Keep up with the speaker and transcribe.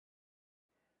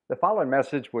The following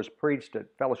message was preached at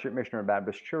Fellowship Missionary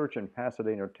Baptist Church in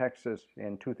Pasadena, Texas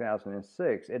in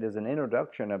 2006. It is an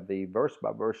introduction of the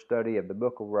verse-by-verse study of the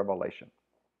book of Revelation.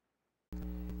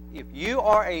 If you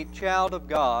are a child of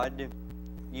God,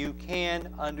 you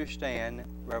can understand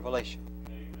Revelation.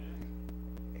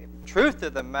 Amen. Truth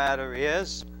of the matter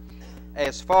is,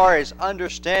 as far as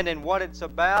understanding what it's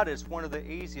about, it's one of the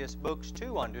easiest books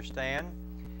to understand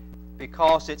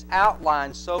because it's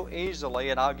outlined so easily,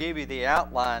 and I'll give you the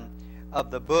outline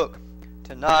of the book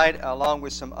tonight along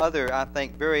with some other, I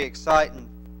think, very exciting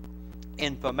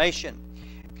information.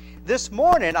 This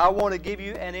morning, I want to give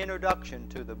you an introduction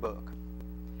to the book.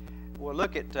 We'll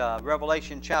look at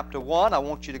Revelation chapter 1. I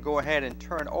want you to go ahead and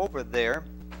turn over there.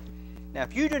 Now,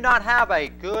 if you do not have a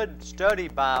good study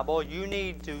Bible, you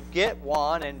need to get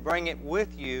one and bring it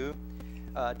with you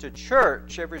to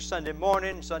church every Sunday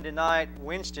morning, Sunday night,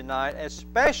 Wednesday night,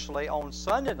 especially on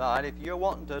Sunday night if you're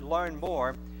wanting to learn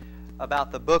more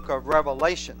about the book of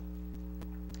Revelation.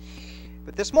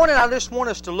 But this morning I just want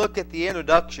us to look at the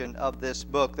introduction of this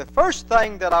book. The first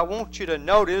thing that I want you to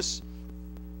notice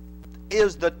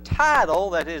is the title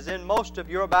that is in most of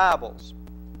your Bibles.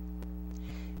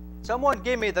 Someone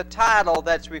give me the title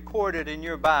that's recorded in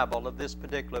your Bible of this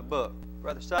particular book.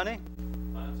 Brother Sonny?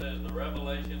 Mine says The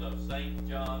Revelation of St.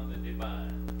 John the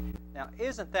Divine. Now,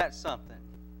 isn't that something?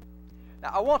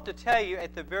 Now, I want to tell you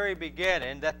at the very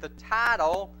beginning that the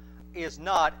title is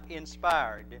not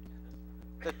inspired.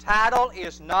 The title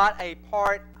is not a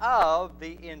part of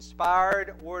the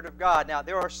inspired Word of God. Now,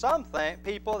 there are some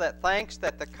people that thinks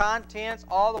that the contents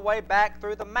all the way back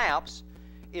through the maps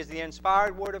is the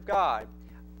inspired Word of God.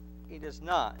 It is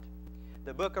not.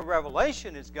 The book of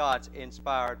Revelation is God's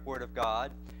inspired Word of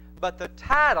God, but the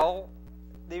title,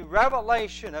 the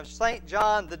Revelation of St.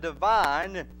 John the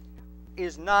Divine,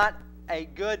 is not a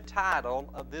good title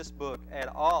of this book at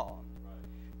all.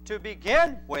 Right. To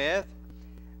begin with,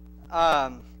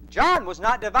 John was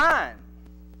not divine.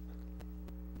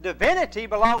 Divinity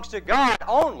belongs to God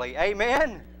only.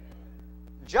 Amen?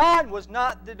 John was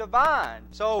not the divine.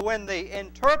 So when the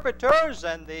interpreters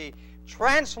and the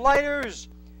translators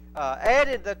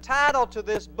added the title to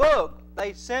this book,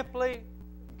 they simply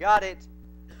got it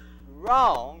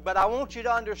wrong. But I want you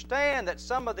to understand that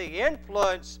some of the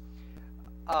influence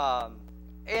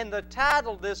in the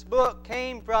title of this book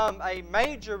came from a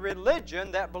major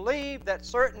religion that believed that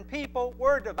certain people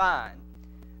were divine.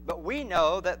 But we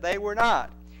know that they were not.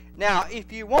 Now,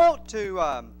 if you want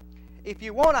to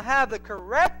have the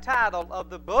correct title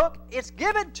of the book, it's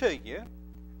given to you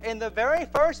in the very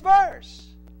first verse.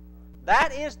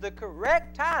 That is the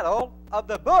correct title of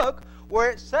the book, where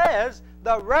it says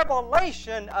the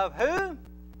revelation of who?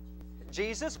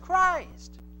 Jesus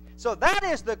Christ. So that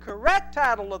is the correct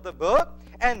title of the book,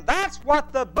 and that's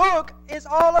what the book is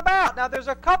all about. Now, there's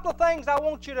a couple of things I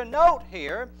want you to note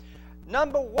here.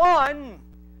 Number one,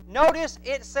 notice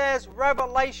it says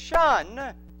revelation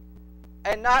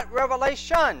and not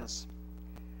revelations.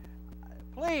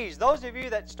 Please, those of you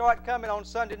that start coming on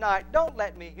Sunday night, don't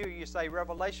let me hear you say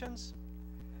Revelations.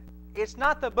 It's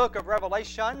not the book of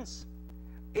Revelations.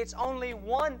 It's only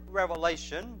one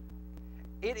revelation.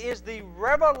 It is the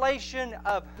revelation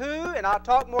of who, and I'll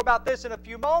talk more about this in a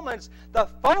few moments. The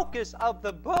focus of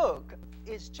the book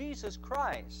is Jesus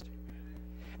Christ.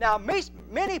 Now,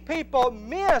 many people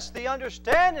miss the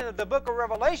understanding of the book of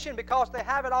Revelation because they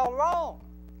have it all wrong.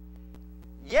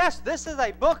 Yes, this is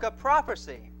a book of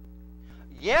prophecy.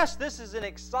 Yes, this is an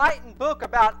exciting book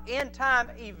about end-time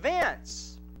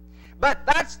events. But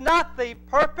that's not the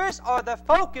purpose or the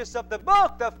focus of the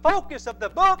book. The focus of the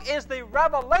book is the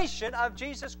revelation of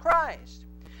Jesus Christ.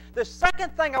 The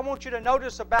second thing I want you to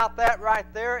notice about that right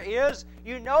there is,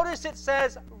 you notice it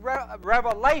says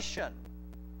revelation.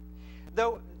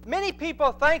 Many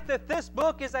people think that this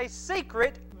book is a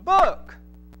secret book,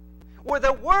 where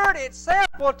the word itself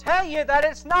will tell you that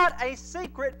it's not a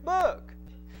secret book.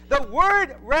 The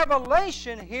word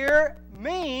revelation here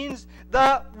means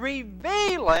the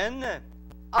revealing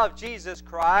of Jesus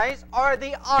Christ, or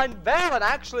the unveiling.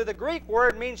 Actually, the Greek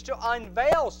word means to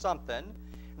unveil something.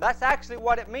 That's actually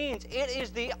what it means. It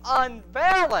is the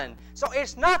unveiling. So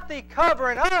it's not the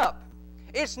covering up.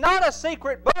 It's not a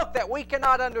secret book that we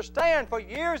cannot understand. For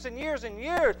years and years and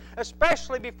years,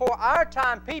 especially before our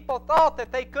time, people thought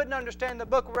that they couldn't understand the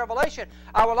book of Revelation.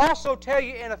 I will also tell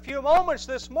you in a few moments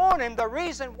this morning the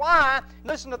reason why.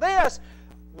 Listen to this.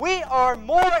 We are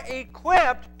more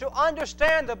equipped to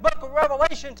understand the book of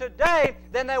Revelation today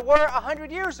than they were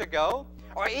 100 years ago,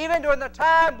 or even during the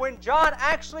time when John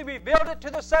actually revealed it to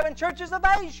the 7 churches of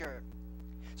Asia.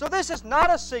 So this is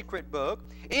not a secret book.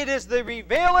 It is the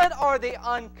revealing or the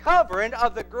uncovering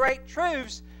of the great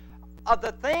truths of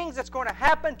the things that's going to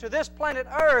happen to this planet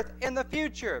Earth in the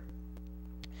future.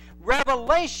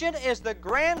 Revelation is the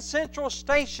grand central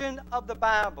station of the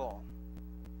Bible.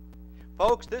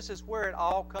 Folks, this is where it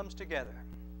all comes together.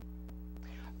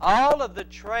 All of the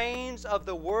trains of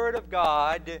the Word of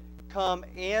God come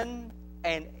in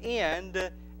and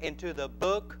end into the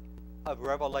book of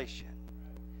Revelation.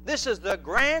 This is the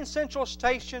grand central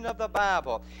station of the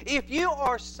Bible. If you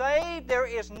are saved, there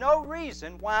is no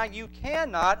reason why you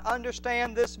cannot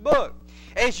understand this book.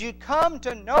 As you come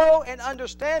to know and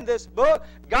understand this book,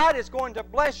 God is going to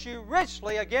bless you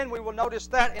richly. Again, we will notice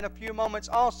that in a few moments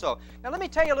also. Now, let me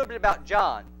tell you a little bit about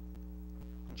John.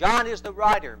 John is the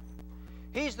writer.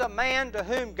 He's the man to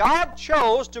whom God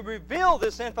chose to reveal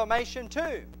this information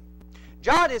to.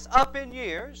 John is up in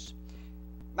years.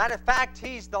 Matter of fact,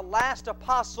 he's the last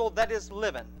apostle that is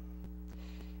living.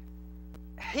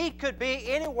 He could be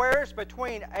anywhere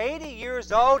between 80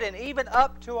 years old and even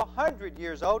up to 100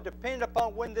 years old, depending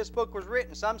upon when this book was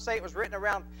written. Some say it was written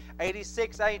around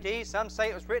 86 A.D. Some say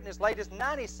it was written as late as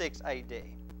 96 A.D.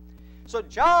 So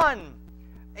John,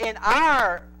 in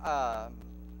our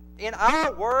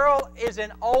world, is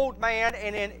an old man,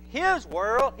 and in his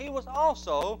world, he was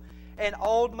also an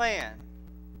old man.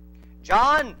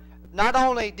 John, not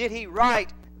only did he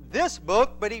write this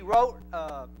book, but he wrote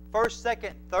 1st,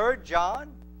 2nd, 3rd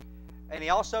John, and he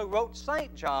also wrote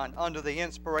St. John under the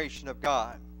inspiration of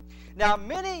God. Now,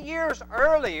 many years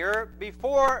earlier,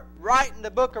 before writing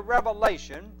the book of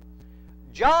Revelation,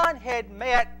 John had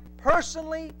met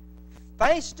personally,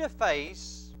 face to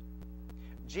face,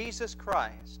 Jesus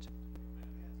Christ.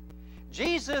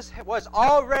 Jesus was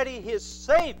already his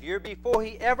Savior before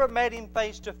he ever met him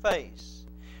face to face.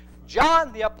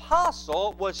 John the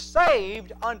Apostle was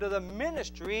saved under the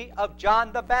ministry of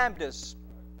John the Baptist.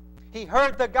 He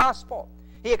heard the gospel.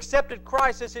 He accepted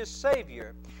Christ as his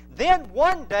Savior. Then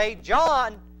one day,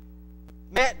 John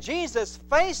met Jesus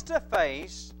face to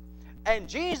face, and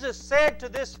Jesus said to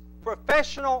this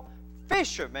professional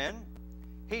fisherman,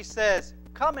 he says,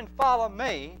 "Come and follow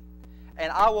me,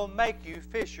 and I will make you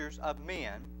fishers of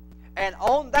men." And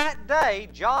on that day,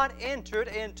 John entered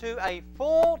into a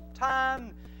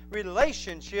full-time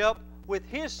relationship with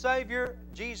his Savior,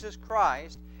 Jesus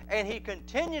Christ, and he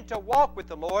continued to walk with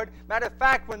the Lord. Matter of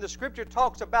fact, when the Scripture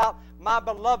talks about my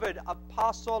beloved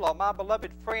apostle or my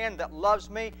beloved friend that loves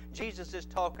me, Jesus is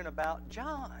talking about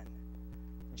John.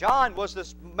 John was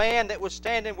this man that was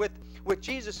standing with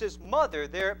Jesus' mother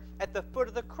there at the foot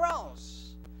of the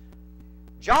cross.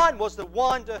 John was the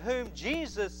one to whom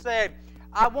Jesus said,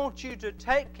 "I want you to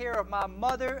take care of my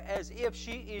mother as if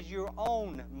she is your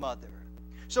own mother."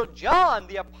 So John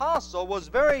the Apostle was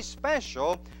very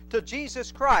special to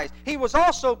Jesus Christ. He was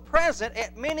also present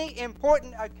at many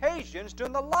important occasions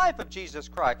during the life of Jesus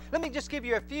Christ. Let me just give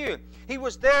you a few. He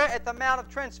was there at the Mount of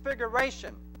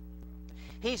Transfiguration.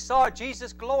 He saw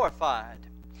Jesus glorified.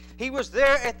 He was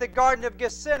there at the Garden of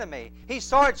Gethsemane. He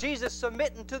saw Jesus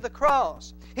submitting to the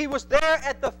cross. He was there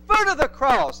at the foot of the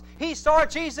cross. He saw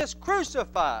Jesus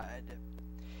crucified.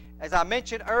 As I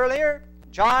mentioned earlier,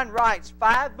 John writes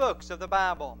 5 books of the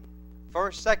Bible.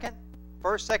 1st, 2nd,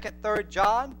 3rd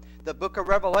John, the book of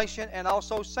Revelation, and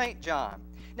also St. John.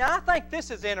 Now, I think this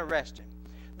is interesting.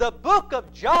 The book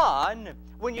of John,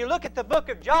 when you look at the book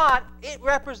of John, it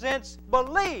represents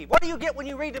believe. What do you get when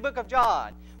you read the book of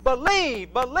John?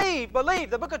 Believe, believe,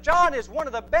 believe. The book of John is one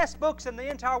of the best books in the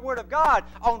entire Word of God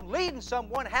on leading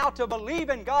someone how to believe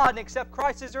in God and accept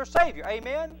Christ as their Savior.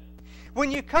 Amen?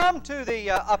 When you come to the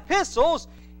epistles,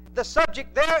 the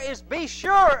subject there is be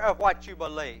sure of what you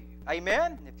believe.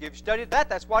 Amen? If you've studied that,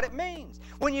 that's what it means.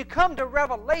 When you come to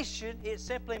Revelation, it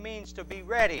simply means to be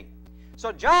ready.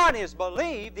 So John is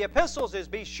believe, the epistles is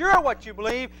be sure what you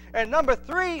believe, and number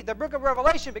 3, the book of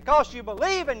Revelation, because you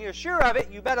believe and you're sure of it,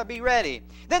 you better be ready.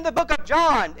 Then the book of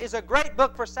John is a great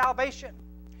book for salvation.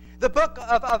 The book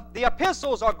of the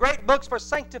epistles are great books for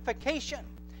sanctification.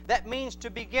 That means to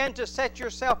begin to set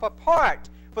yourself apart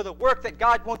for the work that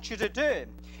God wants you to do.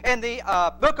 And the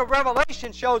book of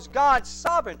Revelation shows God's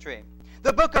sovereignty.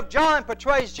 The book of John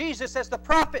portrays Jesus as the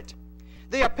prophet.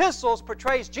 The epistles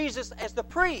portrays Jesus as the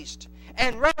priest.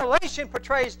 And Revelation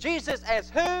portrays Jesus as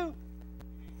who?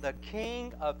 The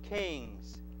King of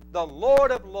Kings, the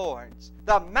Lord of Lords,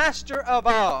 the Master of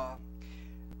all.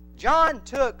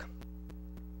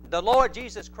 The Lord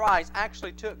Jesus Christ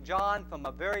actually took John from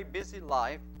a very busy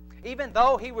life. Even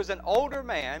though he was an older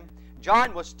man,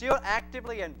 John was still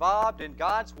actively involved in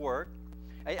God's work.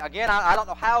 Again, I don't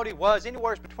know how old he was,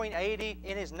 anywhere between 80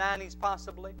 in his 90s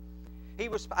possibly.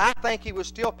 I think he was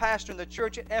still pastoring the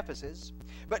church at Ephesus.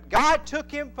 But God took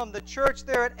him from the church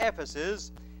there at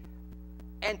Ephesus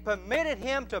and permitted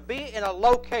him to be in a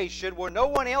location where no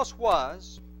one else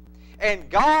was. And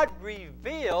God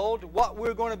revealed what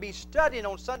we're going to be studying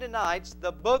on Sunday nights,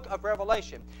 the book of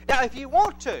Revelation. Now, if you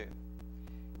want to,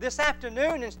 this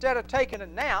afternoon, instead of taking a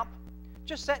nap,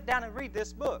 just sit down and read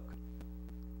this book.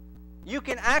 You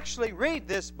can actually read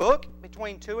this book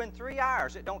between 2 and 3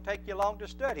 hours. It don't take you long to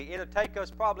study. It'll take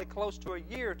us probably close to a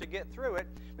year to get through it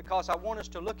because I want us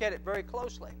to look at it very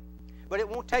closely. But it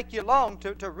won't take you long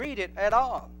to read it at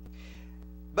all.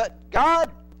 But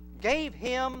God gave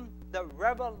him the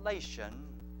revelation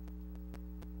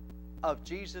of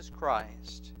Jesus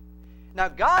Christ. Now,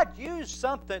 God used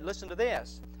something, listen to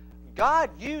this, God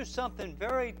used something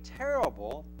very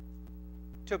terrible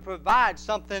to provide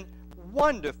something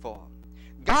wonderful.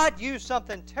 God used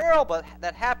something terrible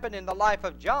that happened in the life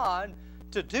of John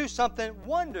to do something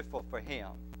wonderful for him.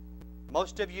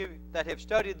 Most of you that have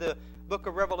studied the book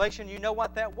of Revelation, you know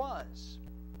what that was.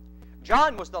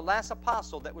 John was the last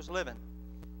apostle that was living.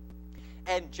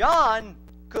 And John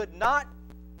could not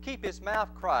keep his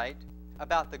mouth quiet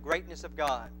about the greatness of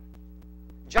God.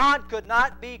 John could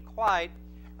not be quiet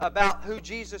about who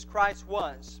Jesus Christ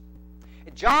was.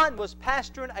 John was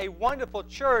pastoring a wonderful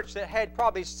church that had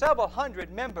probably several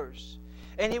hundred members.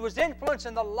 And he was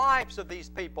influencing the lives of these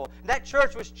people. That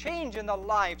church was changing the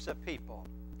lives of people.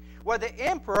 Well, the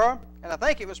emperor, and I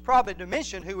think it was probably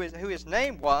Domitian who his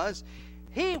name was,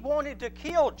 he wanted to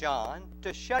kill John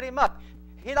to shut him up.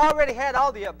 He'd already had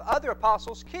all the other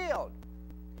apostles killed.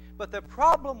 But the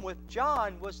problem with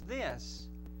John was this.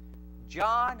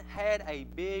 John had a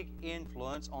big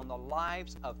influence on the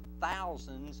lives of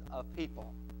thousands of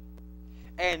people.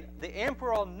 And the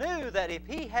emperor knew that if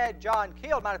he had John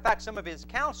killed, matter of fact, some of his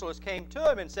counselors came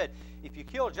to him and said, if you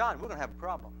kill John, we're going to have a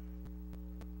problem.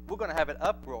 We're going to have an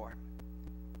uproar.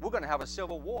 We're going to have a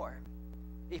civil war.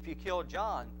 If you kill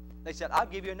John, they said, I'll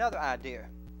give you another idea.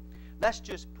 Let's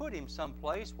just put him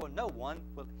someplace where no one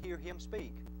will hear him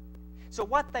speak. So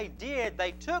what they did,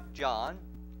 they took John,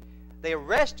 they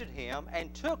arrested him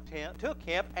and took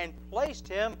him and placed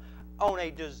him on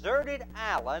a deserted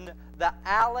island, the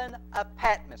island of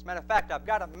Patmos. Matter of fact, I've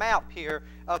got a map here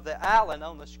of the island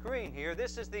on the screen here.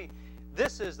 This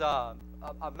is a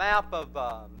map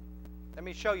of, let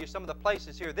me show you some of the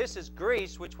places here. This is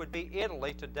Greece, which would be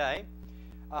Italy today.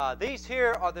 These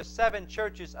here are the 7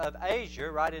 churches of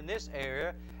Asia, right in this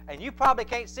area. And you probably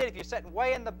can't see it if you're sitting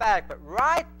way in the back, but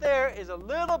right there is a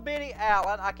little bitty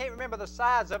island. I can't remember the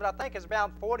size of it. I think it's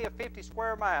around 40 or 50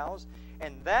 square miles.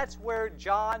 And that's where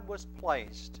John was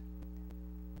placed.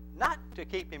 Not to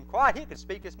keep him quiet. He could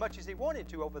speak as much as he wanted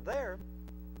to over there,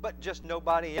 but just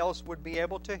nobody else would be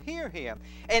able to hear him.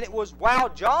 And it was while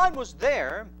John was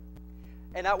there,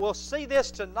 and I will see this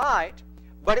tonight,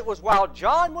 but it was while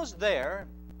John was there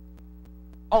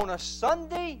on a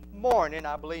Sunday morning,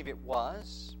 I believe it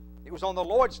was. It was on the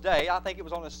Lord's Day. I think it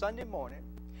was on a Sunday morning.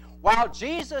 While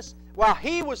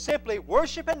he was simply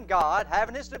worshiping God,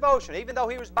 having his devotion, even though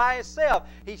he was by himself,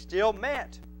 he still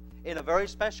met in a very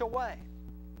special way.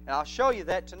 And I'll show you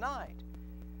that tonight.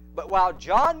 But while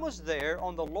John was there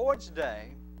on the Lord's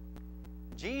Day,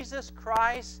 Jesus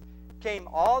Christ came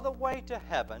all the way to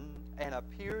heaven and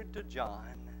appeared to John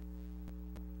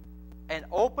and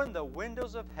opened the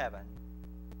windows of heaven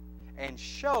and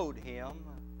showed him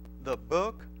the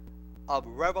book of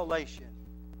Revelation.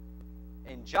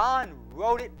 And John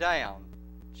wrote it down.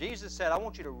 Jesus said, I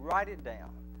want you to write it down.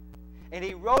 And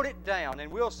he wrote it down.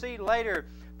 And we'll see later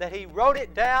that he wrote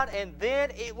it down and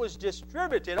then it was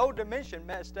distributed. Old Domitian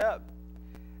messed up.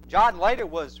 John later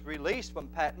was released from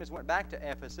Patmos, went back to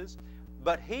Ephesus,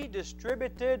 but he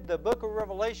distributed the book of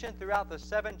Revelation throughout the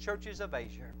 7 churches of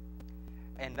Asia.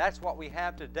 And that's what we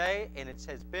have today, and it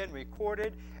has been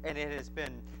recorded, and it has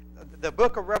been, the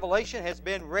book of Revelation has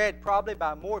been read probably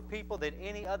by more people than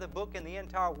any other book in the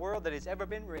entire world that has ever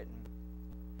been written,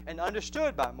 and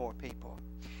understood by more people.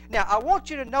 Now, I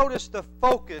want you to notice the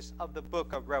focus of the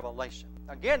book of Revelation.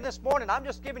 Again, this morning, I'm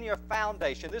just giving you a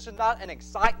foundation. This is not an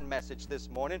exciting message this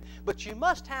morning, but you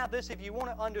must have this if you want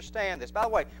to understand this. By the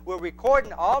way, we're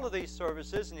recording all of these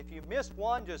services, and if you miss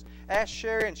one, just ask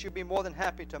Sherry, and she'll be more than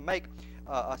happy to make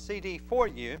a CD for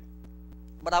you.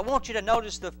 But I want you to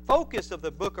notice the focus of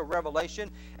the book of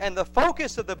Revelation, and the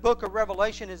focus of the book of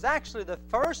Revelation is actually the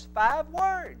first 5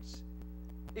 words.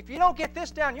 If you don't get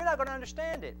this down, you're not going to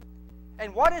understand it.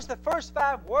 And what is the first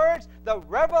 5 words? The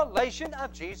revelation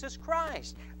of Jesus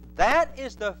Christ. That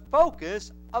is the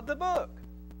focus of the book.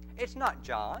 It's not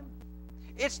John.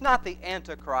 It's not the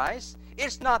Antichrist.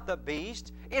 It's not the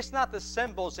beast. It's not the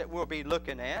symbols that we'll be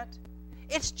looking at.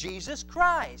 It's Jesus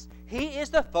Christ. He is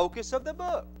the focus of the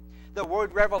book. The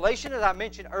word revelation, as I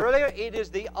mentioned earlier, it is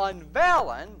the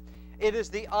unveiling. It is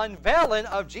the unveiling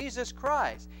of Jesus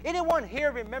Christ. Anyone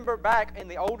here remember back in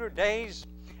the older days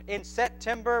in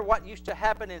September, what used to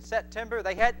happen in September?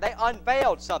 They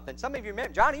unveiled something. Some of you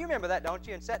remember. Johnny, you remember that, don't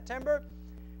you, in September?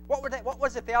 What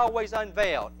was it they always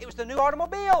unveiled? It was the new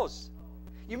automobiles.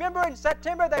 You remember in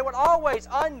September they would always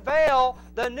unveil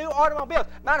the new automobiles.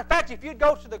 Matter of fact, if you'd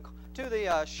go to the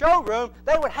showroom,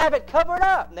 they would have it covered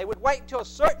up, and they would wait until a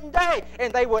certain day,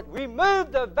 and they would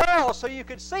remove the veil so you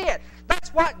could see it.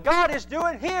 That's what God is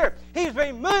doing here. He's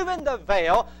removing the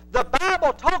veil. The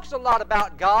Bible talks a lot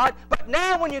about God, but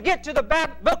now when you get to the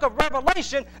book of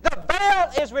Revelation, the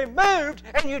veil is removed,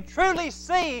 and you truly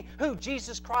see who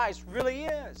Jesus Christ really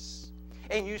is.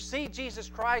 And you see Jesus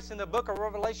Christ in the book of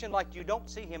Revelation like you don't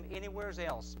see Him anywhere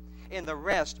else in the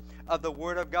rest of the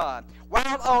Word of God.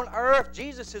 While on earth,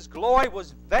 Jesus' glory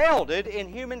was veiled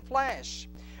in human flesh.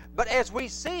 But as we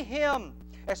see Him,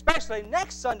 especially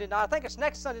next Sunday night, I think it's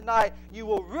next Sunday night, you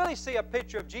will really see a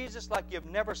picture of Jesus like you've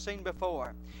never seen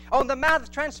before. On the Mount of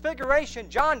Transfiguration,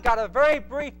 John got a very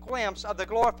brief glimpse of the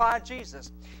glorified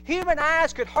Jesus. Human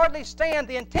eyes could hardly stand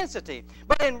the intensity,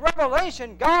 but in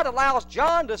Revelation, God allows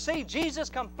John to see Jesus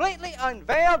completely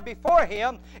unveiled before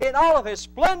him in all of His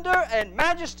splendor and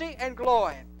majesty and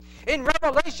glory. In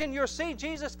Revelation, you'll see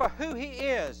Jesus for who He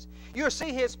is. You'll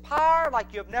see His power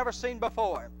like you've never seen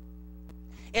before.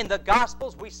 In the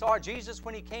Gospels, we saw Jesus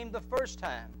when He came the first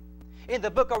time. In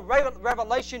the book of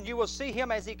Revelation, you will see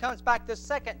Him as He comes back the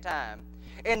second time.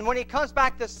 And when He comes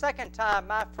back the second time,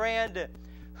 my friend,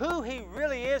 who He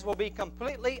really is will be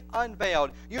completely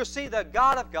unveiled. You'll see the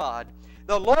God of God,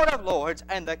 the Lord of Lords,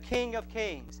 and the King of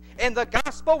Kings. In the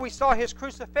Gospel, we saw His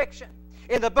crucifixion.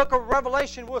 In the book of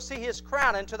Revelation, we'll see His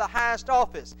crowning to the highest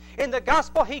office. In the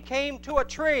Gospel, He came to a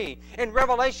tree. In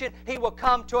Revelation, He will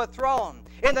come to a throne.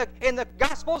 In the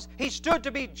Gospels, He stood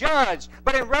to be judged.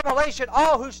 But in Revelation,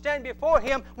 all who stand before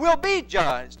Him will be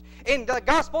judged. In the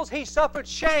Gospels, He suffered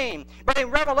shame. But in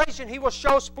Revelation, He will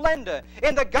show splendor.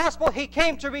 In the Gospel, He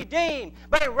came to redeem.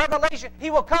 But in Revelation, He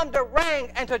will come to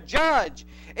reign and to judge.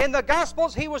 In the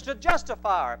Gospels, He was the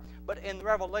justifier. But in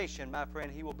Revelation, my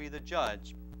friend, He will be the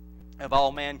judge of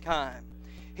all mankind.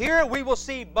 Here we will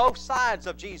see both sides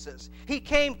of Jesus. He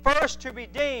came first to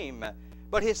redeem,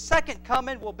 but His second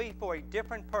coming will be for a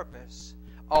different purpose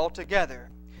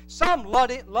altogether. Some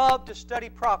love to study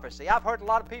prophecy. I've heard a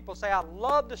lot of people say, I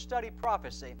love to study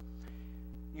prophecy.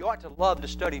 You ought to love to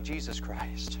study Jesus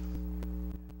Christ.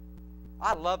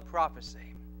 I love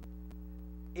prophecy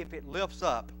if it lifts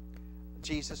up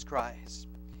Jesus Christ.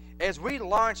 As we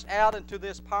launched out into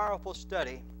this powerful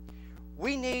study,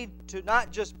 we need to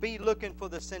not just be looking for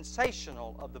the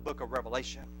sensational of the book of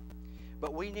Revelation,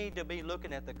 but we need to be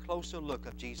looking at the closer look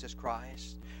of Jesus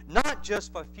Christ. Not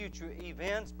just for future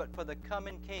events, but for the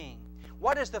coming King.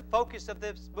 What is the focus of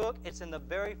this book? It's in the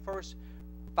very first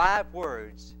 5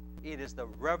 words. It is the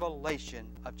revelation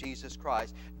of Jesus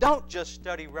Christ. Don't just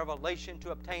study Revelation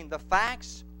to obtain the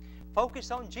facts.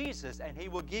 Focus on Jesus, and He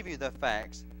will give you the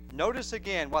facts. Notice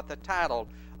again what the title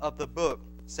of the book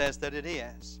says that it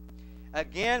is.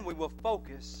 Again, we will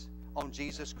focus on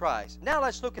Jesus Christ. Now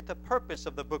let's look at the purpose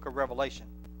of the book of Revelation.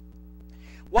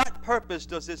 What purpose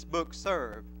does this book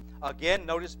serve? Again,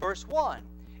 notice verse 1.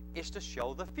 It's to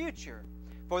show the future.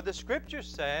 For the Scripture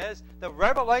says, the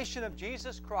revelation of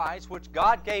Jesus Christ, which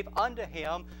God gave unto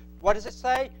Him, what does it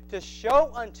say? To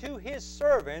show unto His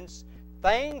servants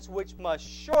things which must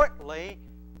shortly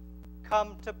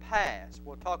come to pass.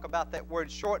 We'll talk about that word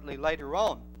shortly later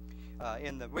on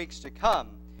in the weeks to come.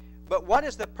 But what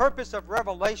is the purpose of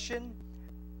Revelation?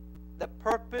 The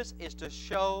purpose is to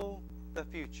show the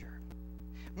future.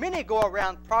 Many go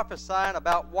around prophesying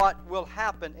about what will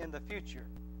happen in the future.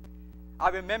 I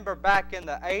remember back in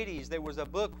the 80s, there was a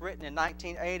book written in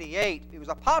 1988. It was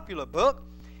a popular book,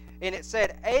 and it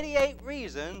said 88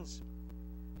 reasons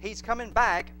He's coming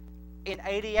back in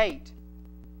 88.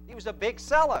 It was a big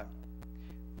seller.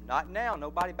 Not now.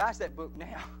 Nobody buys that book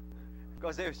now.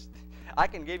 Because I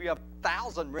can give you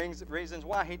 1,000 reasons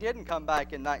why He didn't come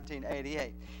back in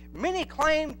 1988. Many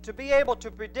claim to be able to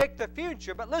predict the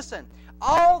future, but listen,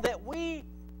 all that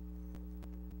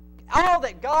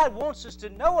God wants us to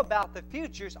know about the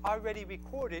future is already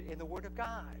recorded in the Word of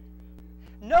God.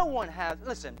 No one has,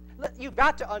 listen, you've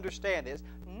got to understand this,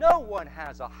 no one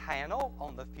has a handle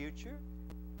on the future.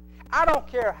 I don't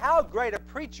care how great a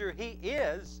preacher he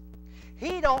is,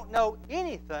 he don't know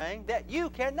anything that you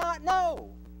cannot know.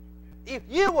 If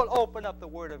you will open up the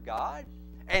Word of God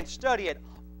and study it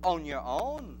on your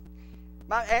own,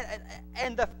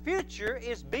 and the future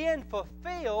is being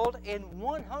fulfilled in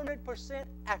 100%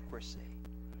 accuracy.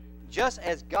 just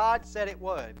as God said it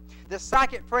would. The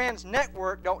Psychic Friends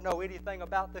Network don't know anything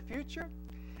about the future.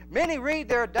 Many read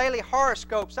their daily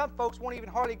horoscope. Some folks won't even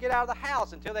hardly get out of the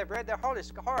house until they've read their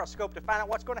horoscope to find out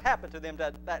what's going to happen to them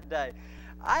that day.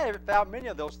 I haven't found many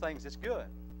of those things that's good.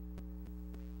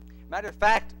 Matter of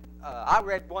fact, I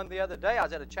read one the other day. I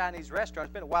was at a Chinese restaurant.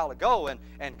 It's been a while ago,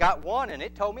 and got one, and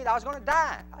it told me that I was going to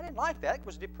die. I didn't like that. It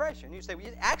was depression. You say, well,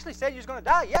 you actually said you was going to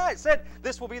die. Yeah, it said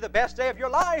this will be the best day of your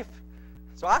life.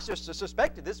 So I just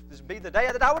suspected this would be the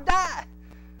day that I would die.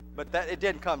 But that it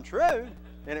didn't come true,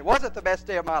 and it wasn't the best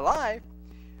day of my life.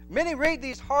 Many read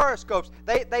these horoscopes.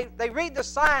 They read the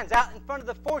signs out in front of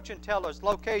the fortune tellers'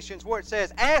 locations where it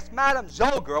says, ask Madame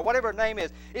Zoger, or whatever her name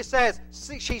is. It says,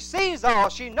 she sees all,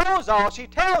 she knows all, she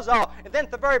tells all. And then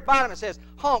at the very bottom it says,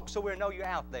 honk, so we'll know you're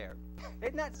out there.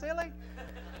 Isn't that silly?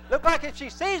 Look like if she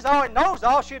sees all and knows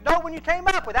all, she'd know when you came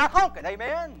up without honking.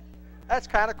 Amen? That's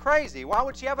kind of crazy. Why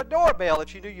would she have a doorbell if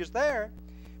she knew you was there?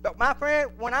 But my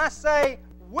friend, when I say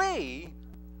we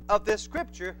of this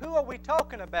scripture, who are we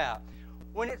talking about?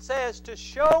 When it says to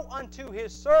show unto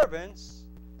his servants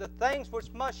the things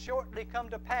which must shortly come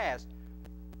to pass,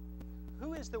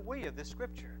 who is the we of this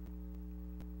scripture?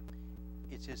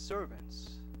 It's his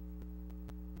servants.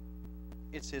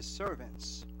 It's his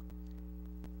servants.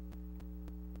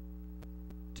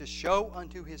 To show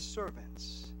unto his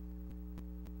servants.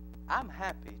 I'm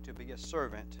happy to be a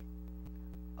servant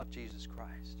of Jesus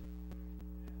Christ.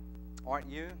 Aren't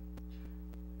you?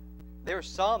 There are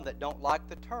some that don't like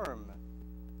the term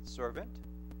servant,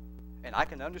 and I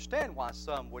can understand why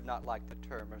some would not like the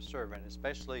term of servant,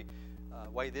 especially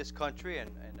the way this country and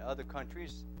other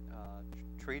countries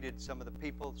treated some of the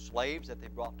people, slaves that they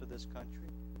brought to this country.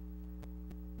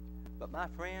 But my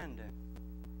friend,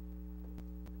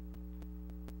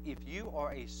 if you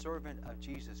are a servant of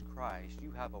Jesus Christ,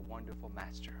 you have a wonderful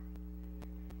master.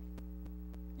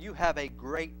 You have a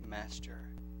great master.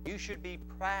 You should be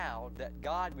proud that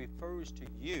God refers to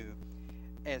you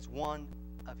as one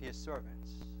of his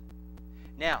servants.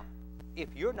 Now,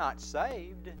 if you're not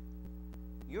saved,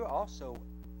 you're also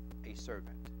a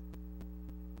servant.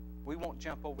 We won't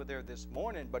jump over there this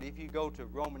morning, but if you go to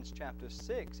Romans chapter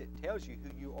 6, it tells you who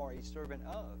you are a servant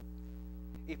of.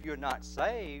 If you're not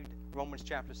saved, Romans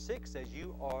chapter 6 says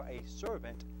you are a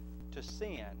servant to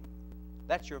sin.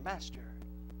 That's your master.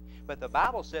 But the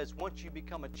Bible says once you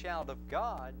become a child of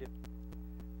God,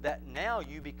 that now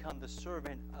you become the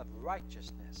servant of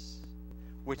righteousness,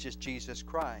 which is Jesus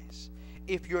Christ.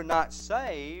 If you're not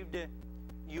saved,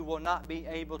 you will not be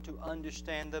able to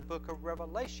understand the book of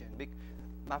Revelation.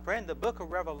 My friend, the book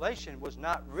of Revelation was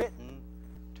not written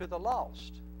to the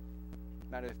lost.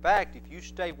 Matter of fact, if you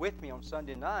stay with me on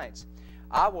Sunday nights,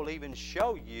 I will even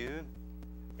show you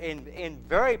in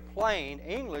very plain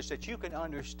English that you can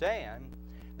understand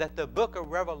that the book of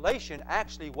Revelation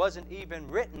actually wasn't even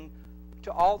written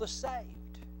to all the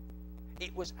saved.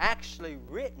 It was actually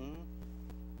written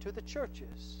to the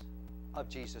churches of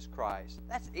Jesus Christ.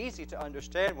 That's easy to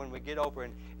understand when we get over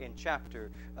in chapter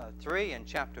 3 and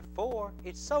chapter 4.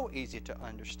 It's so easy to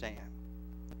understand.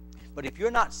 But if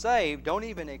you're not saved, don't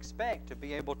even expect to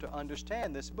be able to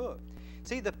understand this book.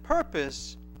 See, the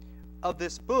purpose of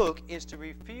this book is to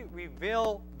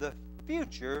reveal the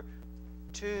future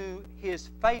to his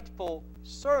faithful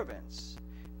servants.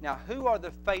 Now, who are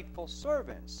the faithful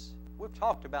servants? We've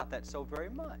talked about that so very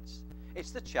much.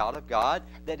 It's the child of God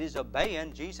that is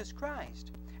obeying Jesus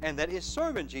Christ and that is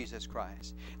serving Jesus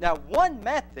Christ. Now, one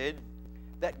method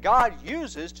that God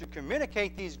uses to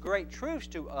communicate these great truths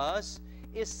to us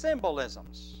is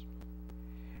symbolisms.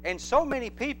 And so many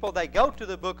people, they go to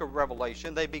the book of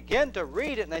Revelation, they begin to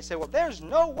read it, and they say, well, there's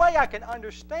no way I can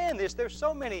understand this. There's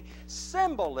so many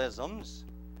symbolisms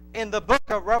in the book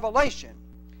of Revelation.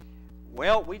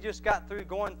 Well, we just got through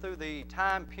going through the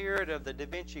time period of the Da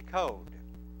Vinci Code.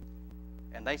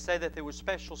 And they say that there were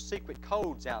special secret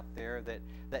codes out there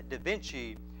that Da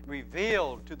Vinci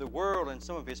revealed to the world in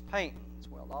some of his paintings.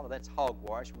 Well, a lot of that's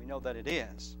hogwash, and we know that it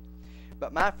is.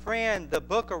 But my friend, the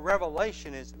book of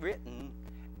Revelation is written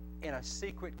in a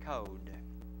secret code.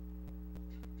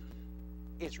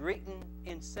 It's written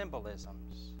in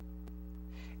symbolisms.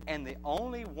 And the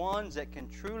only ones that can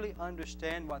truly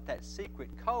understand what that secret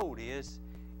code is,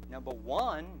 number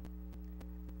one,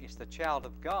 is the child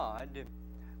of God.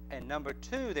 And number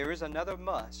two, there is another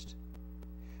must.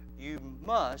 You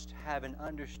must have an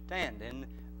understanding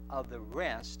of the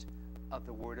rest of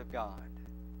the Word of God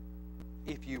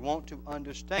if you want to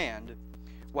understand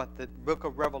what the book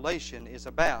of Revelation is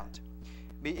about.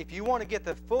 If you want to get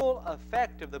the full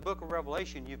effect of the book of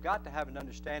Revelation, you've got to have an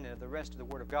understanding of the rest of the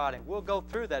Word of God. And we'll go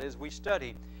through that as we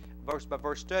study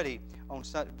verse-by-verse study on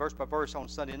verse-by-verse on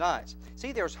Sunday nights.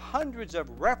 See, there's hundreds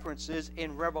of references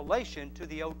in Revelation to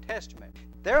the Old Testament.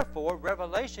 Therefore,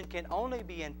 Revelation can only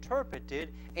be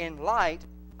interpreted in light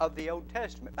of the Old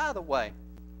Testament. By the way,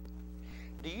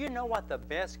 do you know what the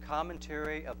best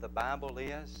commentary of the Bible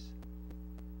is?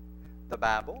 The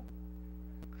Bible.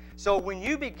 So when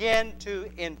you begin to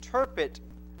interpret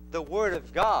the Word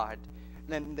of God,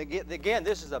 and again,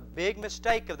 this is a big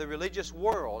mistake of the religious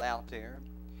world out there.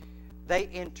 They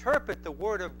interpret the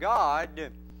Word of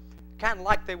God kind of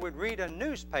like they would read a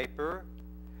newspaper,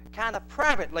 kind of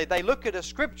privately. They look at a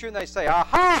scripture and they say,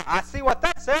 aha, I see what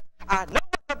that says. I know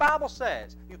what the Bible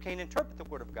says. You can't interpret the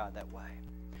Word of God that way.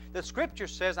 The scripture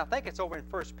says, I think it's over in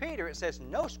 1 Peter, it says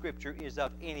no scripture is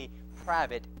of any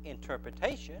private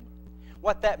interpretation.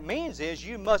 What that means is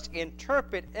you must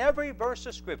interpret every verse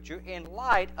of Scripture in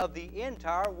light of the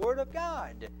entire Word of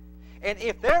God. And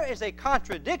if there is a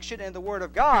contradiction in the Word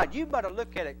of God, you better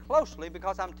look at it closely,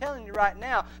 because I'm telling you right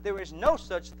now, there is no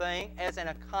such thing as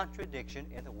a contradiction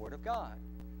in the Word of God.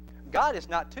 God is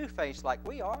not two-faced like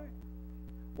we are.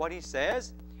 What He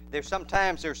says, there's some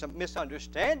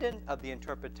misunderstanding of the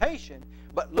interpretation,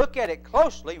 but look at it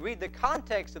closely, read the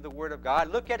context of the Word of God,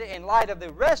 look at it in light of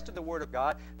the rest of the Word of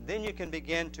God, then you can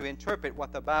begin to interpret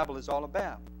what the Bible is all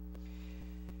about.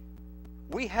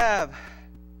 We have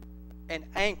an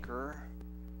anchor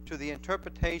to the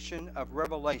interpretation of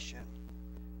Revelation.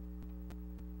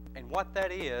 And what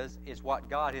that is what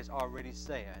God has already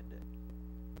said.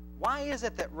 Why is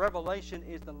it that Revelation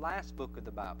is the last book of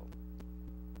the Bible?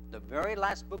 The very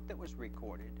last book that was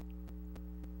recorded.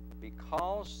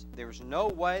 Because there's no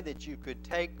way that you could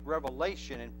take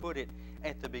Revelation and put it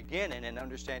at the beginning and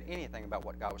understand anything about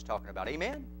what God was talking about.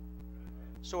 Amen?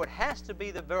 So it has to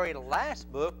be the very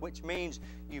last book, which means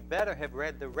you better have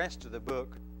read the rest of the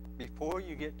book before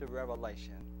you get to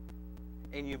Revelation.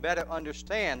 And you better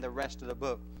understand the rest of the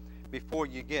book before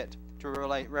you get to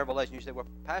Revelation. You say, well,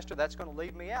 Pastor, that's going to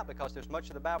leave me out because there's much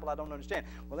of the Bible I don't understand.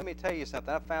 Well, let me tell you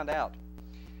something. I found out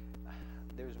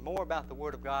there's more about the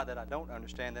Word of God that I don't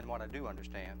understand than what I do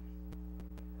understand.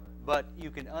 But you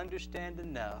can understand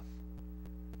enough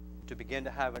to begin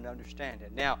to have an understanding.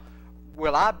 Now,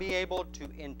 will I be able to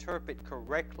interpret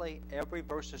correctly every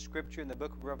verse of Scripture in the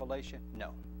book of Revelation?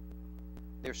 No.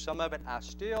 There's some of it I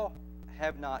still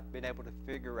have not been able to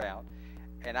figure out,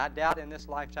 and I doubt in this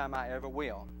lifetime I ever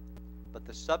will. But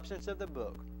the substance of the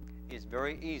book is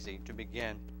very easy to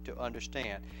begin to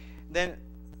understand. Then,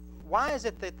 why is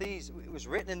it that it was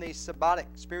written in these symbolic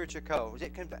spiritual codes?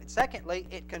 Secondly,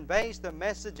 it conveys the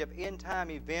message of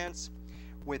end-time events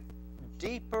with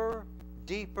deeper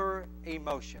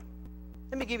emotion.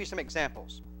 Let me give you some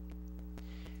examples.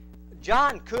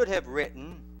 John could have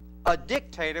written, a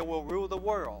dictator will rule the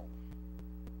world.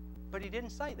 But he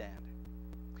didn't say that.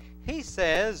 He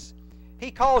says,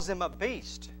 he calls him a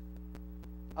beast.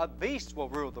 A beast will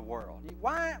rule the world.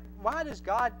 Why does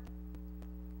God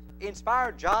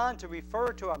inspire John to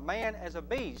refer to a man as a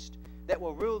beast that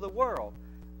will rule the world?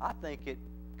 I think it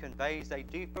conveys a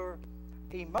deeper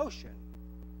emotion.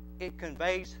 It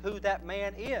conveys who that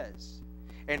man is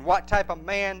and what type of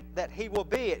man that he will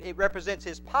be. It represents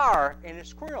his power and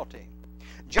his cruelty.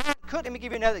 Let me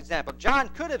give you another example. John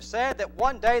could have said that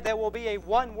one day there will be a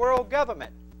one-world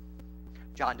government.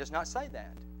 John does not say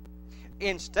that.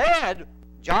 Instead,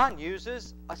 John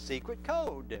uses a secret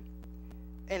code.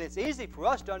 And it's easy for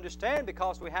us to understand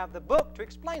because we have the book to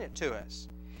explain it to us.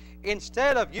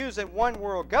 Instead of using one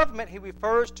world government, he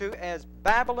refers to as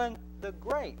Babylon the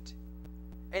Great,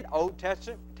 an Old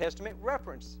Testament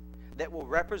reference that will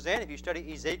represent, if you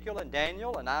study Ezekiel and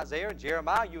Daniel and Isaiah and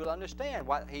Jeremiah, you will understand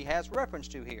what he has reference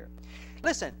to here.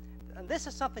 Listen, this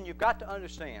is something you've got to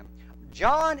understand.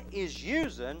 John is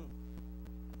using,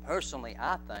 personally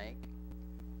I think,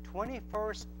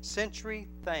 21st century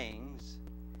things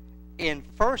in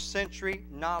first century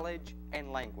knowledge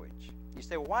and language. You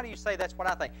say, well, why do you say that's what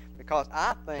I think? Because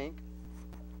I think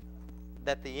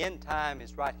that the end time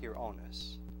is right here on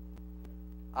us.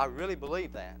 I really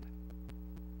believe that.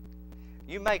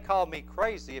 You may call me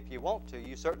crazy if you want to.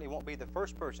 You certainly won't be the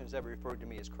first person who's ever referred to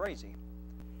me as crazy.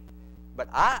 But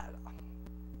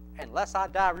unless I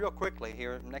die real quickly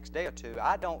here the next day or two,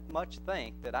 I don't much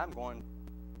think that I'm going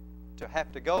to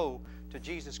have to go to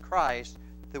Jesus Christ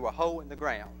through a hole in the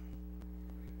ground.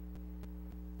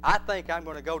 I think I'm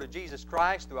going to go to Jesus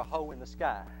Christ through a hole in the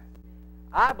sky.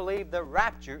 I believe the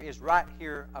rapture is right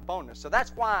here upon us. So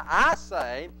that's why I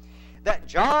say that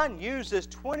John uses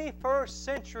 21st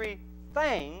century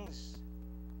things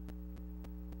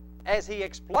as he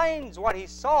explains what he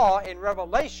saw in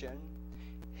Revelation.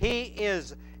 He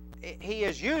is he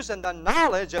is using the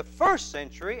knowledge of first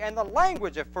century and the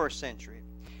language of first century.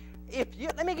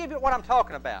 Let me give you what I'm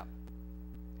talking about.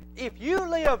 If you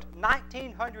lived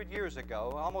 1900 years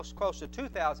ago, almost close to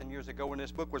 2,000 years ago when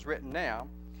this book was written now,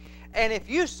 and if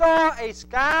you saw a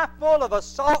sky full of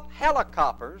assault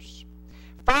helicopters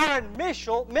firing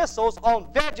missiles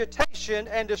on vegetation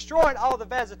and destroying all the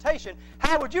vegetation,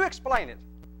 how would you explain it?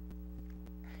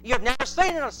 You've never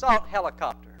seen an assault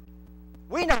helicopter.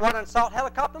 We know what an assault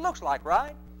helicopter looks like,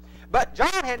 right? But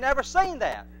John had never seen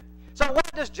that. So what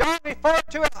does John refer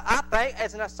to, I think,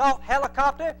 as an assault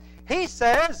helicopter? He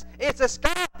says it's a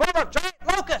sky full of giant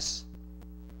locusts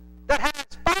that has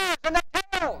fires in their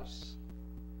tails.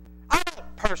 I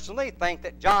don't personally think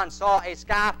that John saw a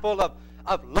sky full of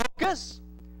locusts.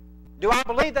 Do I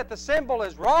believe that the symbol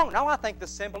is wrong? No, I think the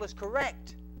symbol is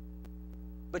correct.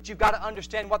 But you've got to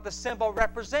understand what the symbol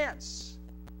represents.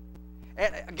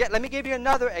 And again, let me give you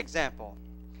another example.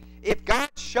 If God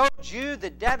showed you the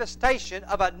devastation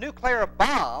of a nuclear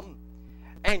bomb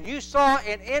and you saw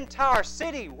an entire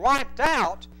city wiped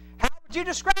out, how would you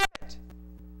describe it?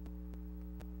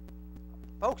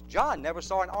 Folks, John never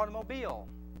saw an automobile,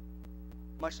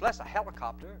 much less a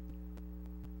helicopter.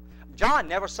 John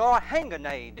never saw a hand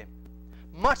grenade,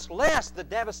 much less the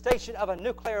devastation of a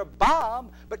nuclear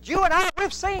bomb. But you and I,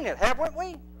 we've seen it, haven't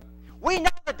we? We know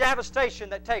the devastation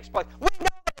that takes place. We know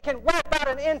that it can wipe out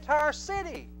an entire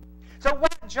city. So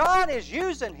what John is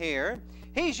using here,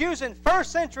 he's using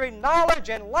first century knowledge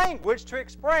and language to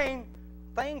explain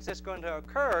things that's going to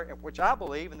occur, which I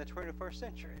believe in the 21st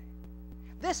century.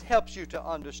 This helps you to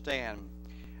understand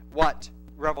what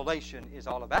Revelation is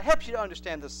all about. It helps you to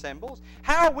understand the symbols.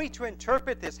 How are we to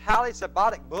interpret this highly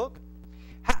symbolic book?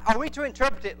 Are we to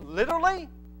interpret it literally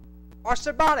or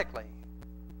symbolically?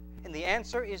 And the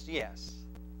answer is yes.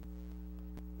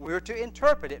 We're to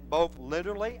interpret it both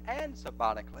literally and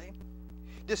symbolically.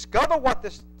 Discover what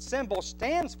the symbol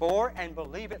stands for and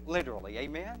believe it literally.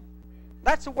 Amen?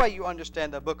 That's the way you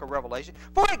understand the book of Revelation.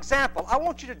 For example, I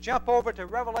want you to jump over to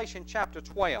Revelation chapter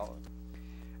 12.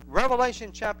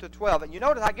 Revelation chapter 12. And you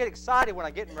notice I get excited when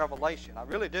I get in Revelation. I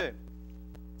really do.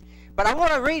 But I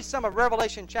want to read some of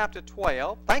Revelation chapter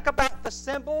 12. Think about the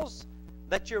symbols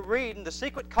that you're reading, the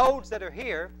secret codes that are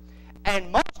here.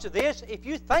 And most of this, if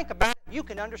you think about it, you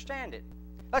can understand it.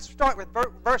 Let's start with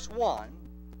verse 1,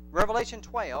 Revelation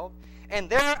 12. And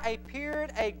there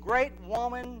appeared a great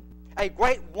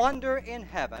wonder in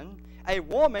heaven, a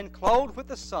woman clothed with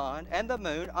the sun and the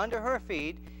moon under her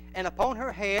feet, and upon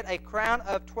her head a crown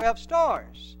of 12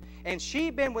 stars. And she,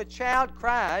 being with child,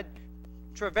 cried,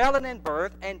 travailing in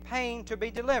birth and pain to be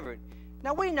delivered.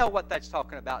 Now we know what that's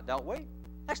talking about, don't we?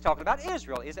 That's talking about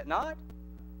Israel, is it not?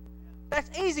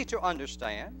 That's easy to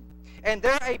understand. And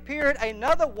there appeared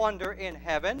another wonder in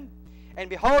heaven, and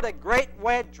behold, a great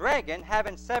red dragon,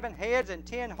 having 7 heads and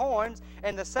 10 horns,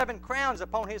 and the 7 crowns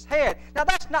upon his head. Now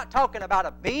that's not talking about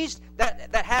a beast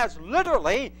that has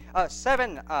literally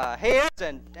 7 heads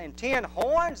and 10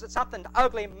 horns. It's something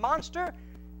ugly monster.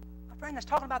 My friend, it's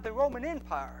talking about the Roman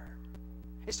Empire.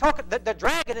 It's talking the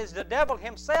dragon is the devil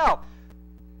himself,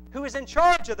 who is in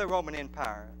charge of the Roman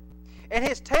Empire. And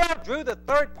his tail drew the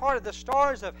third part of the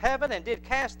stars of heaven and did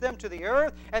cast them to the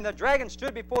earth. And the dragon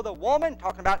stood before the woman,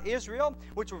 talking about Israel,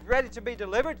 which was ready to be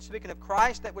delivered, speaking of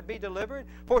Christ that would be delivered,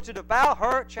 for to devour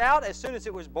her child as soon as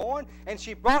it was born. And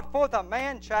she brought forth a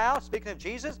man-child, speaking of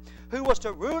Jesus, who was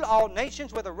to rule all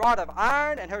nations with a rod of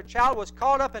iron. And her child was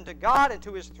caught up into God and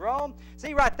to his throne.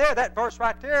 See right there, that verse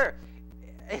right there,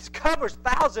 it covers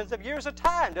thousands of years of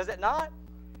time, does it not?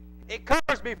 It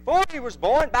covers before he was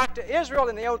born, back to Israel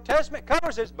in the Old Testament,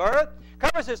 covers his birth,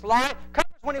 covers his life,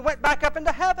 covers when he went back up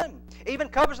into heaven, even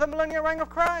covers the millennial reign of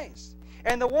Christ.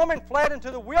 And the woman fled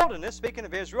into the wilderness, speaking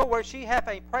of Israel, where she hath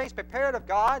a place prepared of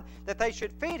God, that they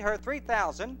should feed her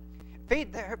 3,000,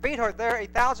 feed her there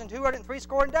 1,203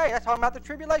 score a day. That's talking about the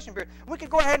tribulation period. We could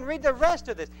go ahead and read the rest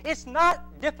of this. It's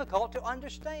not difficult to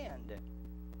understand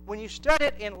when you study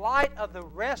it in light of the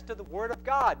rest of the Word of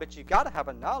God, but you've got to have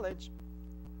a knowledge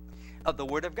of the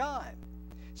Word of God.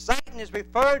 Satan is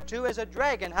referred to as a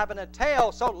dragon having a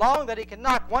tail so long that he can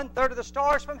knock 1/3 of the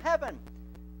stars from heaven.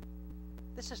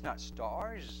 This is not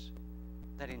stars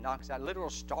that he knocks out, literal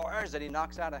stars that he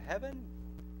knocks out of heaven.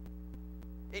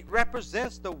 It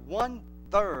represents the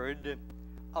 1/3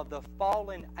 of the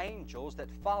fallen angels that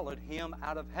followed him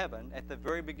out of heaven at the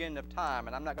very beginning of time.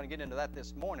 And I'm not going to get into that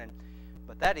this morning,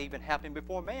 but that even happened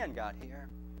before man got here.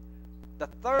 The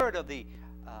third of the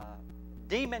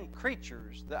demon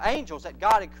creatures, the angels that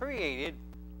God had created,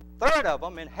 1/3 of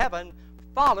them in heaven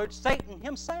followed Satan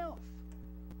himself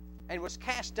and was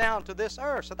cast down to this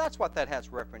earth. So that's what that has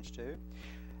reference to.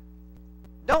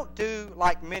 Don't do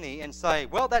like many and say,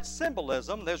 well, that's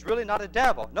symbolism. There's really not a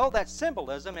devil. No, that's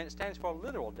symbolism, and it stands for a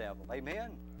literal devil.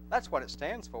 Amen? That's what it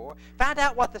stands for. Find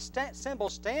out what the symbol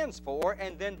stands for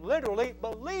and then literally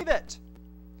believe it.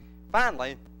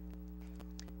 Finally,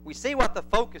 we see what the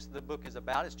focus of the book is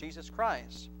about. It's Jesus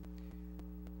Christ.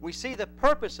 We see the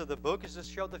purpose of the book is to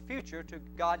show the future to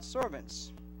God's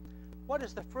servants. What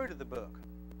is the fruit of the book?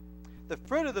 The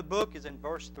fruit of the book is in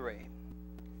verse 3.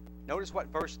 Notice what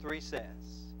verse 3 says.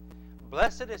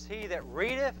 Blessed is he that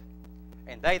readeth,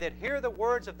 and they that hear the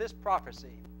words of this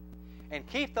prophecy, and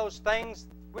keep those things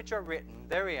which are written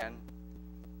therein,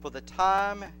 for the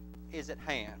time is at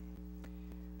hand.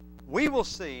 We will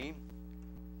see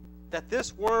that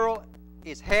this world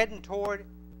is heading toward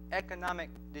economic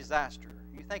disaster.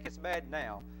 You think it's bad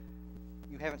now.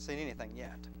 You haven't seen anything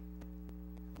yet.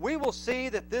 We will see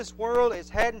that this world is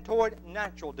heading toward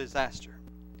natural disaster.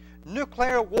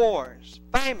 Nuclear wars,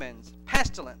 famines,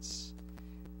 pestilence.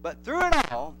 But through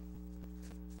it all,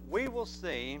 we will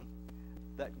see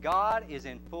that God is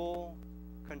in full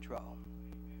control.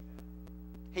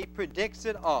 He predicts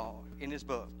it all in His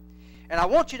book. And I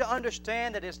want you to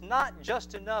understand that it's not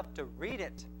just enough to read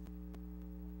it.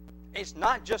 It's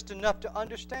not just enough to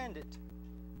understand it.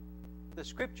 The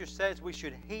Scripture says we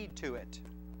should heed to it.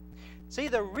 See,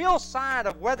 the real sign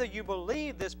of whether you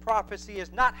believe this prophecy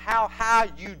is not how high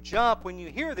you jump when you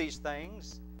hear these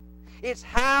things. It's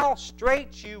how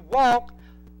straight you walk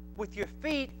with your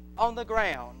feet on the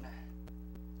ground.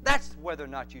 That's whether or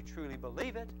not you truly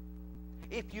believe it.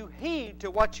 If you heed to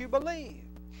what you believe.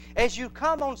 As you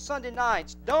come on Sunday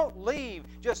nights, don't leave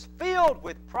just filled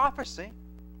with prophecy.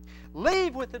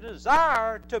 Leave with the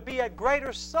desire to be a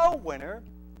greater soul winner,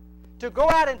 to go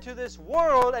out into this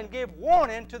world and give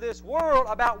warning to this world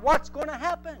about what's going to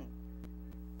happen.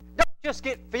 Don't just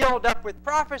get filled up with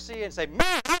prophecy and say,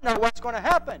 man, I know what's going to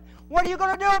happen. What are you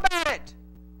going to do about it?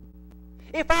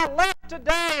 If I left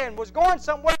today and was going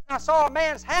somewhere and I saw a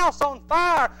man's house on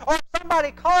fire, or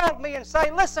somebody called me and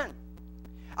say, listen,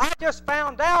 I just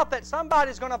found out that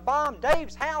somebody's going to bomb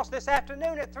Dave's house this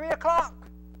afternoon at 3 o'clock.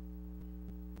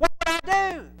 What would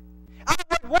I do? I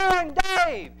would warn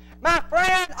Dave, my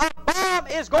friend, a bomb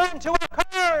is going to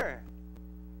occur.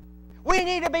 We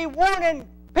need to be warning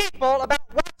people about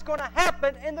what's going to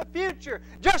happen in the future.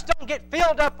 Just don't get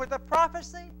filled up with the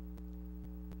prophecy.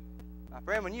 My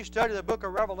friend, when you study the book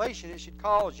of Revelation, it should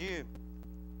cause you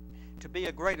to be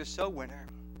a greater soul winner.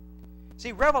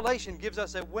 See, Revelation gives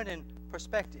us a winning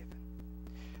perspective.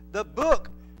 The book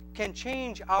can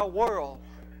change our world.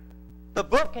 The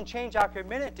book can change our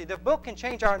community. The book can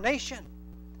change our nation.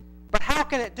 But how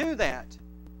can it do that?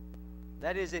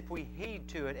 That is if we heed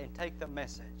to it and take the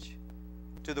message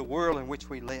to the world in which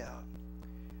we live.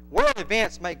 World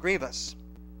events may grieve us.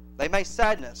 They may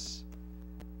sadden us.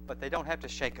 But they don't have to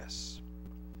shake us.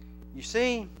 You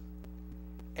see,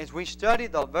 as we study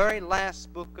the very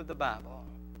last book of the Bible,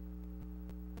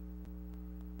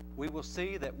 we will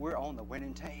see that we're on the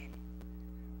winning team.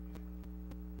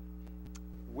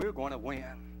 We're going to win.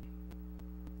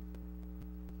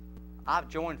 I've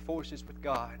joined forces with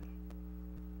God.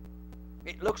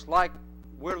 It looks like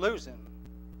we're losing,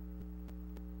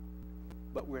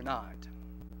 but we're not.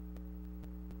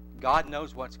 God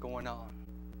knows what's going on.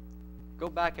 Go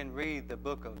back and read the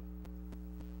book of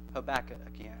Habakkuk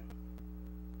again.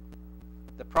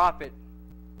 The prophet,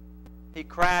 he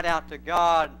cried out to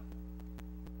God.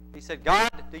 He said, God,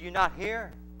 do you not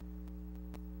hear?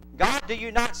 God, do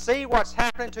you not see what's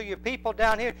happening to your people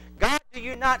down here? God, do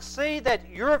you not see that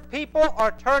your people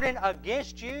are turning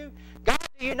against you? God,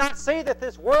 do you not see that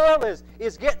this world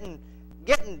is getting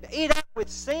eat up with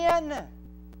sin? And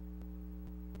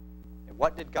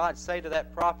what did God say to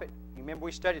that prophet? You remember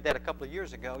we studied that a couple of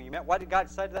years ago. What did God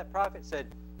say to that prophet? He said,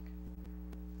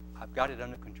 I've got it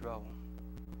under control.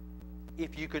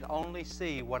 If you could only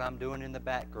see what I'm doing in the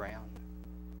background.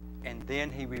 And then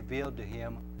he revealed to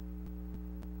him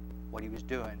what he was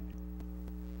doing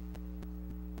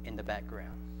in the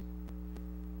background.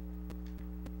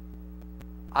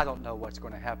 I don't know what's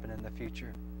going to happen in the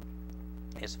future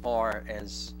as far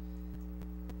as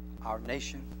our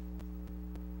nation,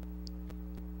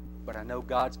 but I know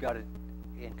God's got it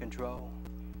in control.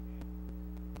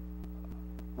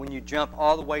 When you jump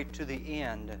all the way to the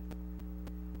end,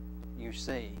 you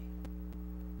see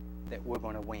that we're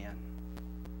going to win.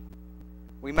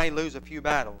 We may lose a few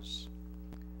battles,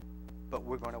 but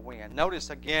we're going to win.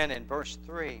 Notice again in verse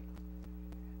 3,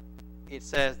 it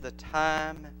says, the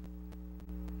time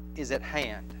is at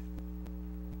hand.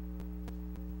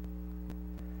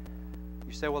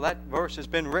 You say, well, that verse has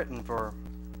been written for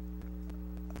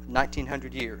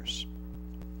 1900 years.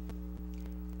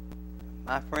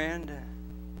 My friend,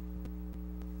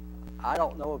 I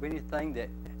don't know of anything that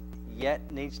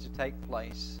yet needs to take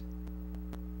place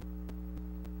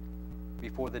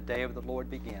before the day of the Lord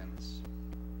begins.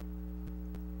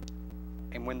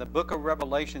 And when the book of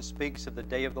Revelation speaks of the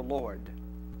day of the Lord,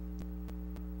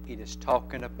 it is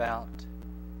talking about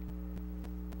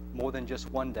more than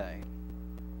just one day.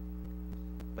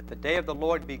 But the day of the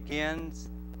Lord begins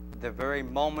the very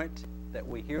moment that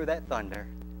we hear that thunder.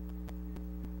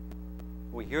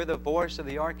 We hear the voice of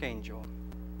the archangel.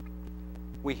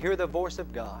 We hear the voice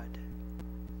of God.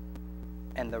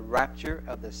 And the rapture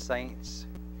of the saints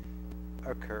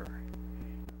occur.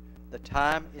 The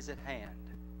time is at hand.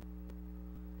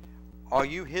 Are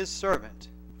you His servant?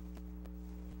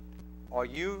 Are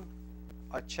you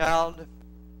a child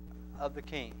of the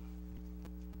King?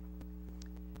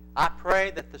 I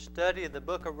pray that the study of the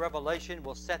book of Revelation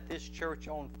will set this church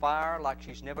on fire like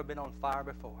she's never been on fire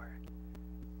before.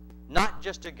 Not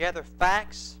just to gather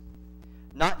facts,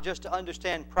 not just to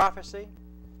understand prophecy,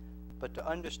 but to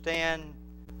understand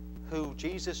who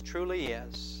Jesus truly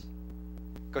is.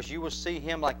 Because you will see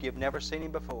Him like you've never seen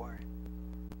Him before.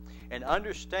 And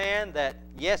understand that,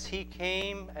 yes, He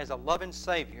came as a loving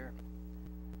Savior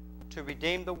to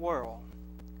redeem the world.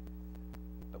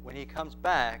 But when He comes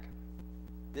back,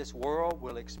 this world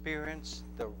will experience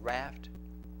the wrath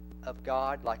of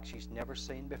God like she's never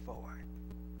seen before.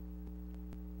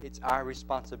 It's our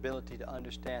responsibility to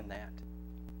understand that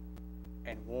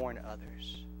and warn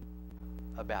others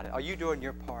about it. Are you doing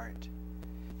your part?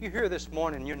 You're here this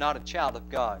morning and you're not a child of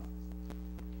God.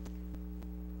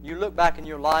 You look back in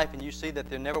your life and you see that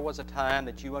there never was a time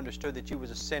that you understood that you was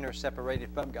a sinner separated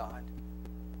from God.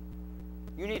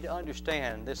 You need to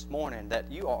understand this morning that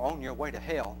you are on your way to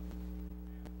hell.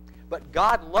 But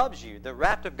God loves you. The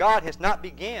wrath of God has not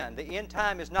begun. The end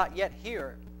time is not yet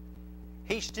here.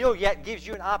 He still yet gives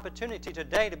you an opportunity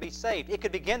today to be saved. It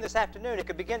could begin this afternoon. It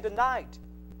could begin tonight.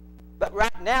 But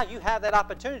right now you have that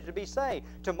opportunity to be saved.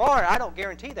 Tomorrow, I don't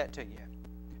guarantee that to you.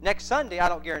 Next Sunday, I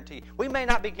don't guarantee. We may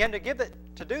not begin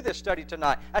to do this study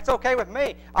tonight. That's okay with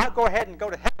me. I'll go ahead and go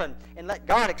to heaven and let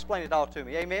God explain it all to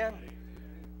me. Amen?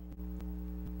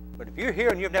 But if you're here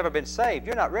and you've never been saved,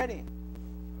 you're not ready.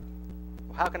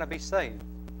 Well, how can I be saved?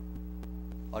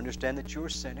 Understand that you're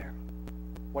a sinner.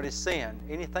 What is sin?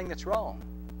 Anything that's wrong.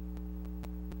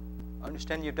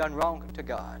 Understand you've done wrong to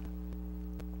God.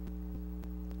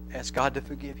 Ask God to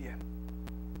forgive you.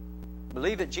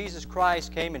 Believe that Jesus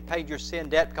Christ came and paid your sin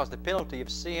debt, because the penalty of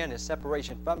sin is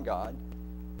separation from God.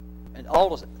 And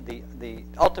the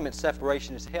ultimate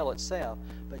separation is hell itself.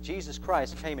 But Jesus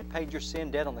Christ came and paid your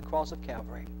sin debt on the cross of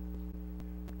Calvary.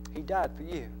 He died for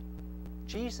you.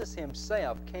 Jesus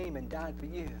Himself came and died for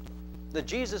you. The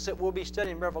Jesus that we'll be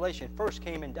studying in Revelation first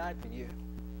came and died for you.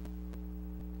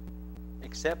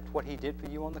 Accept what He did for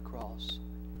you on the cross.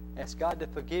 Ask God to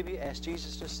forgive you. Ask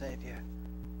Jesus to save you.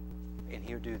 And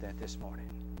He'll do that this morning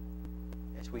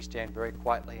as we stand very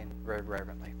quietly and very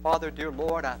reverently. Father, dear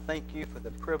Lord, I thank You for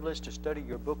the privilege to study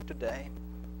Your book today.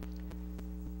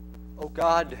 Oh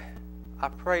God, I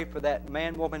pray for that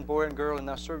man, woman, boy, and girl in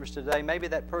our service today. Maybe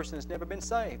that person has never been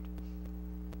saved.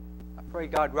 I pray,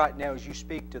 God, right now as You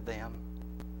speak to them,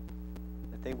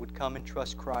 that they would come and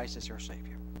trust Christ as their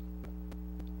Savior.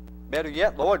 Better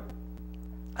yet, Lord,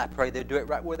 I pray they'd do it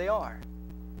right where they are.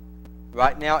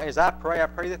 Right now, as I pray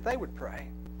that they would pray.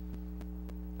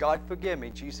 God, forgive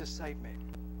me. Jesus, save me.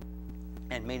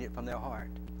 And mean it from their heart.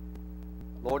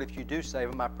 Lord, if You do save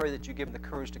them, I pray that You give them the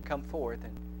courage to come forth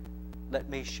and let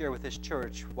me share with this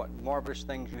church what marvelous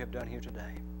things You have done here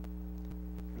today.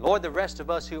 Lord, the rest of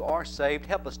us who are saved,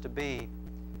 help us to be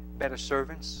better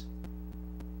servants.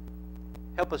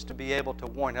 Help us to be able to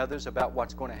warn others about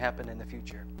what's going to happen in the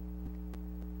future.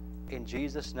 In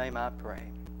Jesus' name I pray.